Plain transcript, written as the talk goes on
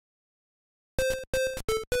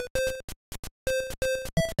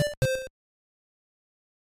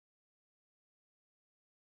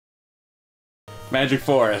Magic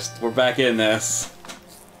Forest. We're back in this.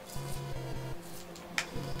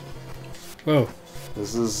 Whoa.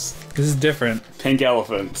 This is different. pink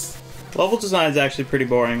elephants. Level design is actually pretty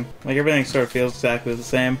boring. Like, everything sort of feels exactly the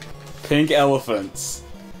same. Pink elephants.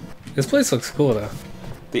 This place looks cool, though.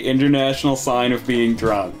 The international sign of being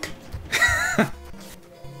drunk.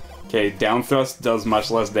 Okay, down thrust does much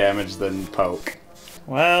less damage than poke.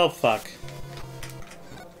 Well, fuck.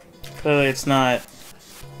 Clearly it's not...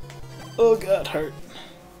 Oh god, heart.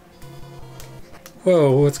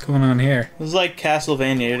 Whoa, what's going on here? This is like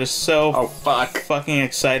Castlevania, you're just so Oh, fuck. fucking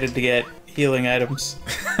excited to get healing items.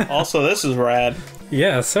 Also, this is rad.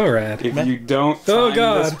 Yeah, so rad. If you don't Oh,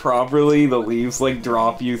 time this God. properly, the leaves, like,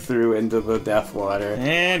 drop you through into the death water.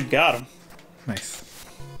 And got him. Nice.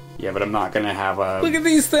 Yeah, but I'm not gonna have a Look at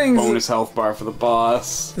these things! bonus health bar for the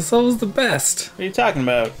boss. This level's the best. What are you talking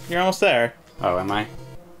about? You're almost there. Oh, am I?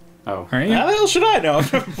 Oh. Aren't you? How the hell should I know?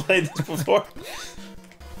 I've never played this before.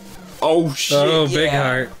 Oh, shit, Oh, big yeah.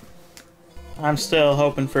 heart. I'm still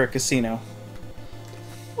hoping for a casino.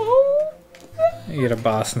 You get a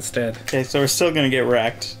boss instead. Okay, so we're still gonna get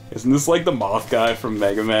wrecked. Isn't this like the moth guy from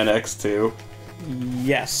Mega Man X2?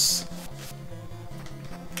 Yes.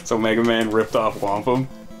 So Mega Man ripped off Whomp.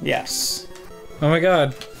 Yes. Oh my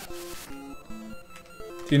god.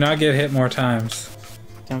 Do not get hit more times.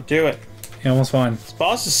 Don't do it. You almost won. This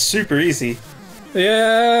boss is super easy.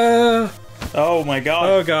 Yeah! Oh my god.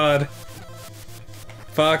 Oh god.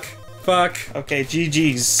 Fuck. Fuck. Okay,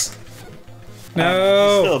 GG's.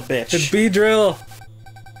 No! Still a bitch. It's B-drill!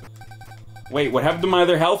 Wait, what happened to my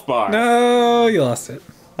other health bar? No! You lost it.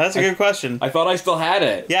 That's a good question. I thought I still had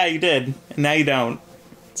it. Yeah, you did. And now you don't.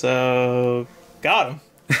 So... Got him.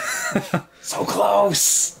 So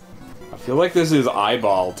close! I feel like this is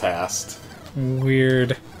eyeball test.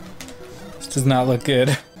 Weird. This does not look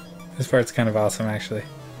good. This part's kind of awesome, actually.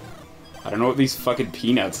 I don't know what these fucking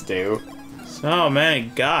peanuts do. So many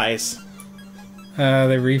guys.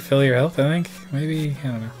 They refill your health, I think? Maybe? I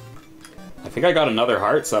don't know. I think I got another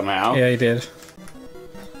heart somehow. Yeah, you did.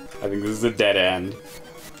 I think this is a dead end.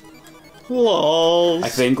 Lol. I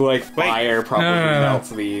think, like, fire probably No. melts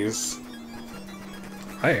these.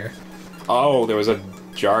 Fire. Oh, there was a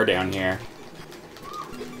jar down here.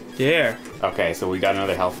 Yeah. Okay, so we got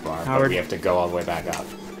another health bar, but Howard. we have to go all the way back up.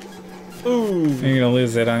 Ooh. You're gonna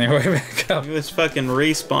lose it on your way back up. Look at this fucking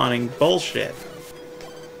respawning bullshit.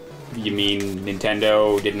 You mean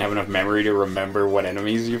Nintendo didn't have enough memory to remember what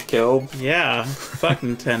enemies you've killed? Yeah. Fuck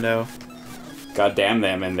Nintendo. God damn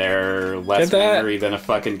them, and they're less Get that? memory than a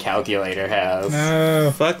fucking calculator has.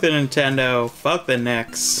 No. Fuck the Nintendo. Fuck the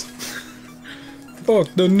Nex. Fuck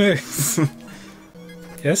the next. Yeah,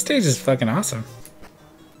 this stage is fucking awesome.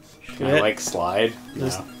 Can I, like, slide?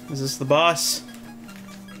 Is, No. is this the boss?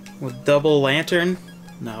 With double lantern?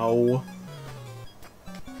 No.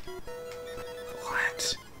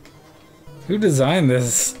 What? Who designed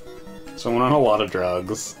this? Someone on a lot of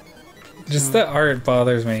drugs. Just the art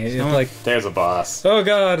bothers me. It's like, There's a boss. oh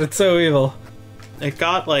god, it's so evil. It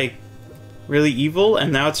got, like, really evil,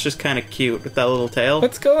 and now it's just kind of cute with that little tail.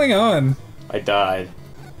 What's going on? I died.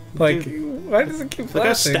 Like, why does it keep Look how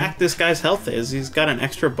flashing? stacked this guy's health is. He's got an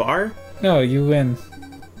extra bar. No, you win.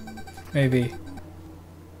 Maybe.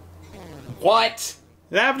 What?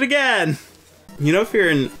 It happened again! You know if you're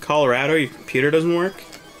in Colorado, your computer doesn't work?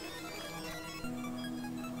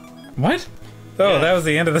 What? Oh, Yeah. that was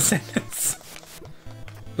the end of the sentence.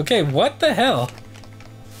 Okay, what the hell?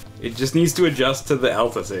 It just needs to adjust to the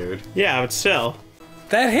altitude. Yeah, but still.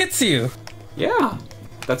 That hits you. Yeah.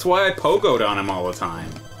 That's why I pogoed on him all the time.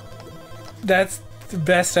 That's the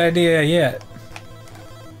best idea yet.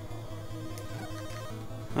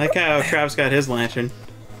 I like how Travis got his lantern.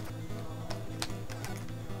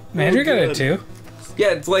 Andrew got it good. too. Yeah,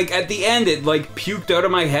 it's like at the end it like puked out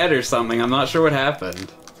of my head or something. I'm not sure what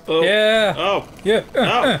happened. Oh. Yeah. Oh. Yeah.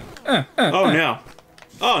 Oh no.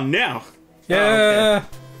 Oh no. Yeah.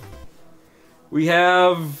 We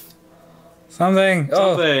have Something.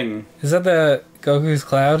 something. Oh, is that the Goku's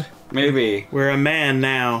cloud? Maybe. We're a man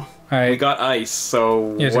now. All right. We got ice,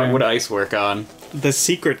 so Your what turn. would ice work on? The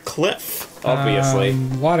secret cliff. Obviously.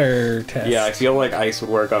 Water test. Yeah, I feel like ice would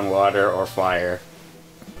work on water or fire.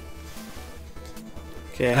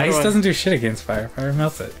 Okay. Ice doesn't do shit against fire. Fire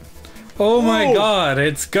melts it. Oh my Oh. god,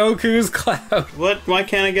 it's Goku's cloud. What? Why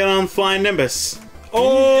can't I get on Flying Nimbus?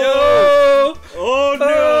 Oh! Oh no!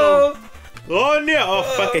 Oh! Oh no! Oh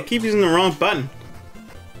fuck! I keep using the wrong button.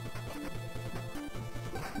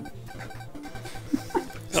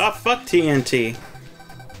 Ah fuck TNT.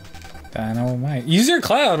 Dynamite. Use your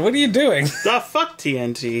cloud. What are you doing? Ah fuck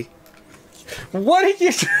TNT. What are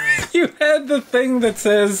you doing? You had the thing that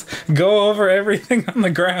says go over everything on the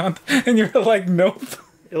ground, and you were like, nope.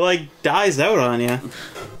 It like dies out on you.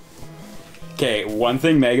 Okay, one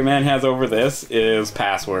thing Mega Man has over this is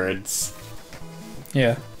passwords.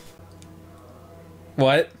 Yeah.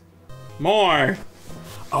 What? More.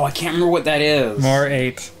 Oh, I can't remember what that is. More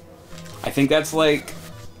 8. I think that's like...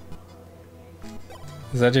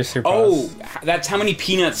 Is that just your Oh, boss? that's how many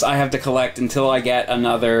peanuts I have to collect until I get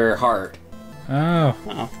another heart. Oh.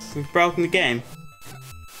 Oh, we've broken the game.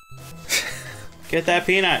 Get that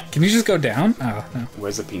peanut. Can you just go down? Oh, no.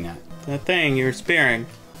 Where's the peanut? That thing you're spearing.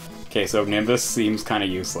 Okay, so Nimbus seems kind of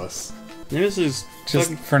useless. Nimbus is Just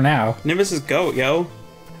fucking- for now. Nimbus is goat, yo.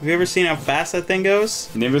 Have you ever seen how fast that thing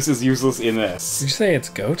goes? Nimbus is useless in this. Did you say it's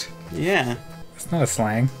goat? Yeah. It's not a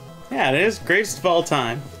slang. Yeah, it is greatest of all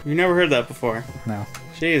time. You've never heard that before. No.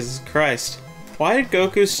 Jesus Christ. Why did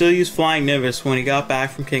Goku still use Flying Nimbus when he got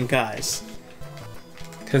back from King Kai's?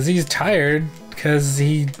 Because he's tired, because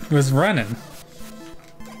he was running.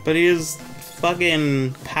 But he is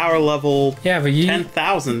fucking power level Yeah, but you...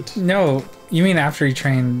 10,000. No, you mean after he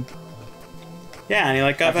trained... Yeah, and he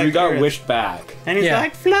like got After back we to got Earth. wished back. And he's Yeah.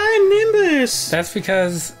 like, Flying Nimbus! That's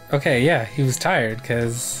because... Okay, yeah, he was tired,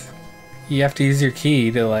 because... You have to use your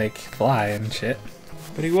ki to, like, fly and shit.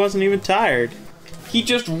 But he wasn't even tired. He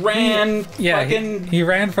just ran Yeah, fucking... he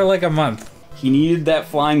ran for like a month. He needed that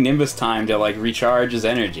flying Nimbus time to, like, recharge his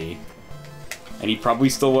energy. And he probably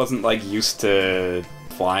still wasn't, like, used to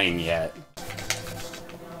flying yet.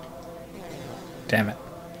 Damn it.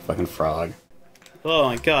 Fucking frog. Oh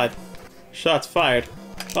my god. Shots fired.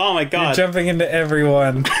 Oh my You're god. jumping into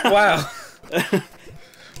everyone. Wow.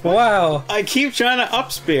 Wow. I keep trying to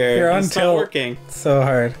up spear. You're on It's not tilt. working. So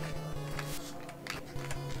hard.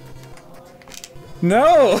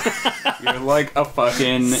 No! You're like a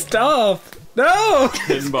fucking Stop! No!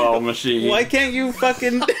 pinball machine. Why can't you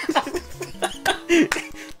fucking...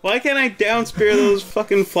 Why can't I down spear those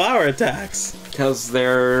fucking flower attacks? Because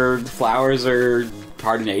their flowers are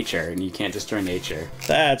part of nature, and you can't destroy nature.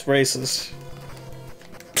 That's racist.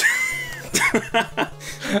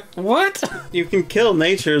 What? You can kill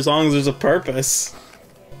nature as long as there's a purpose.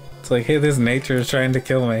 It's like, hey, this nature is trying to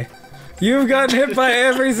kill me. You've gotten hit by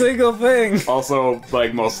every single thing! Also,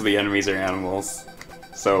 like, most of the enemies are animals.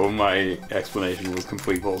 So my explanation was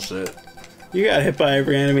complete bullshit. You got hit by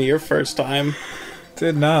every enemy your first time.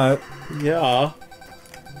 Did not. Yeah.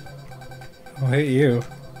 I'll hit you.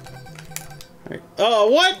 Oh,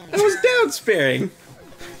 what? I was down spearing.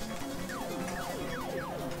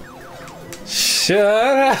 Shut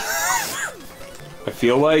up! I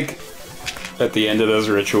feel like at the end of this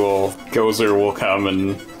ritual, Gozer will come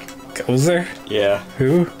and... Gozer? Yeah,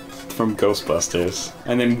 Who? from Ghostbusters.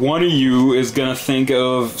 And then one of you is gonna think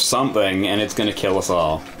of something, and it's gonna kill us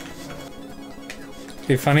all. It'd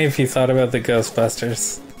be funny if you thought about the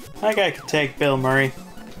Ghostbusters. That guy could take Bill Murray.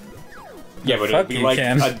 Yeah, but Fuck it'd be you, like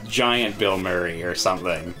Ken. a giant Bill Murray or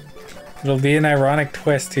something. It'll be an ironic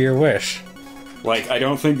twist to your wish. Like, I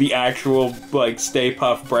don't think the actual, like, Stay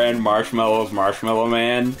Puft brand Marshmallows Marshmallow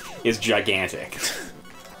Man is gigantic.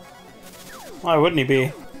 Why wouldn't he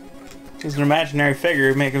be? He's an imaginary figure.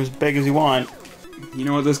 You make him as big as you want. You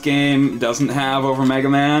know what this game doesn't have over Mega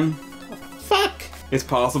Man? Fuck! It's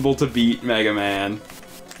possible to beat Mega Man.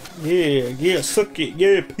 Yeah, suck it,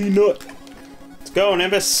 yeah, peanut. Let's go,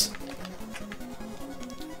 Nimbus.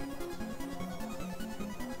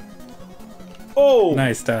 Oh!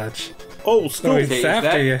 Nice dodge. Oh, school. Oh, he's- Okay, is after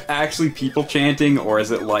that you. actually people chanting, or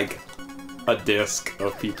is it like a disc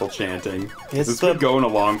of people chanting? It's This has the- been going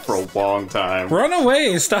along for a long time. Run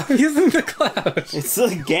away! Stop using the cloud! It's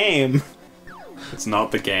the game. It's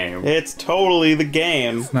not the game. It's totally the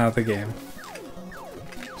game. It's not the game.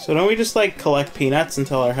 So don't we just, like, collect peanuts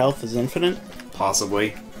until our health is infinite?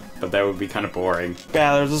 Possibly. But that would be kind of boring.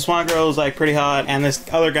 Yeah, there's this one girl who's, like, pretty hot, and this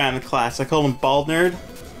other guy in the class, I called him Bald Nerd,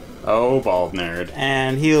 Oh, bald nerd.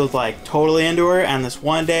 and he was, like, totally into her, and this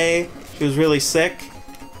one day, she was really sick,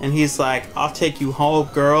 and he's like, I'll take you home,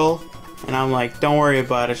 girl. And I'm like, don't worry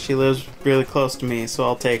about it, she lives really close to me, so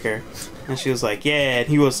I'll take her. And she was like, yeah, and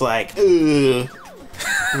he was like, ugh.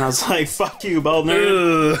 And I was like, fuck you, Bald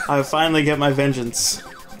Nerd. I finally get my vengeance.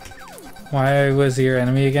 Why was he your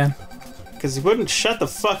enemy again? Because he wouldn't shut the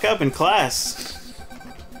fuck up in class.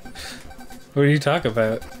 What do you talk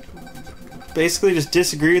about? Basically just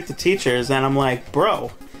disagree with the teachers, and I'm like,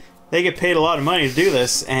 bro, they get paid a lot of money to do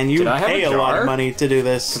this, and you Did I have pay a a lot jar? of money to do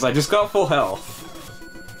this. Because I just got full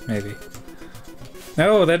health. Maybe.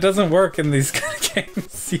 No, that doesn't work in these kind of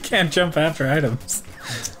games. You can't jump after items.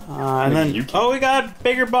 And then, You can- oh, we got a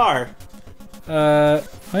bigger bar. Oh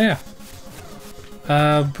yeah.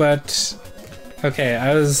 But Okay,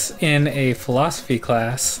 I was in a philosophy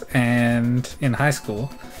class and in high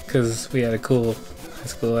school, because we had a cool high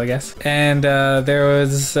school, I guess. And there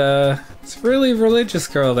was this really religious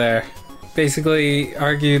girl there. Basically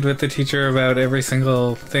argued with the teacher about every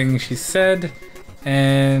single thing she said,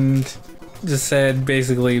 and just said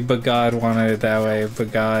basically, but God wanted it that way,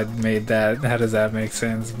 but God made that, how does that make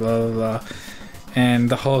sense, blah blah blah. And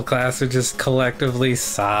the whole class would just collectively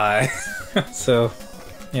sigh. So,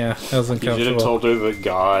 yeah, that was uncomfortable. You should have told her that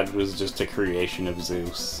God was just a creation of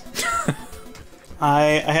Zeus.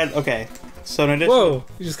 I had, okay, so in addition, Whoa,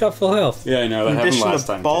 you just got full health. Yeah, I know, that in happened addition last to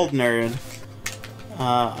time. bald too. nerd,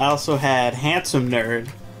 I also had handsome nerd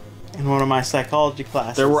in one of my psychology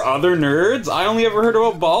classes. There were other nerds? I only ever heard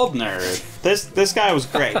about bald nerd. This guy was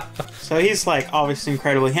great. So he's like obviously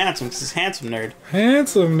incredibly handsome because he's handsome nerd.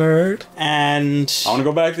 Handsome nerd. And I want to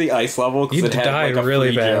go back to the ice level because You it had died like a really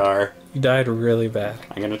free bad. jar. You died really bad.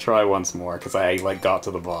 I'm gonna try once more because I like got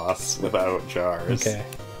to the boss without jars. Okay.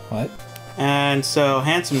 What? And so,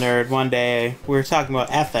 handsome nerd, one day, we were talking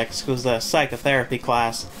about ethics, because it was a psychotherapy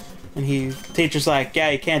class, and teacher's like, yeah,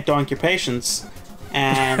 you can't doink your patients.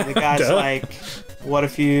 And the guy's Duh. like, what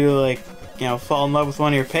if you, like, you know, fall in love with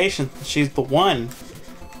one of your patients, and she's the one?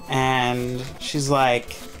 And she's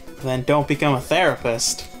like, then don't become a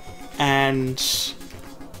therapist. And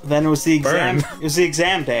then it was the exam. Burn. It was the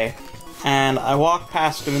exam day. And I walked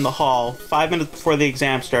past him in the hall 5 minutes before the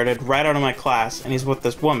exam started, right out of my class, and he's with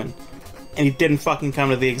this woman. And he didn't fucking come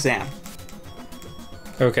to the exam.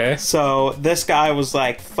 Okay. So this guy was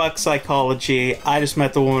like, fuck psychology, I just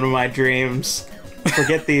met the woman of my dreams,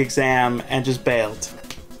 forget the exam, and just bailed.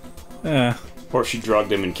 Or she drugged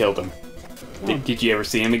him and killed him. Did you ever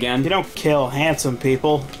see him again? You don't kill handsome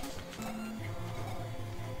people.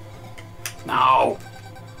 No!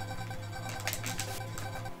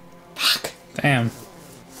 Damn.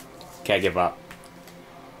 Can't give up.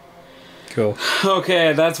 Cool.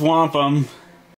 Okay, that's Whomp 'em.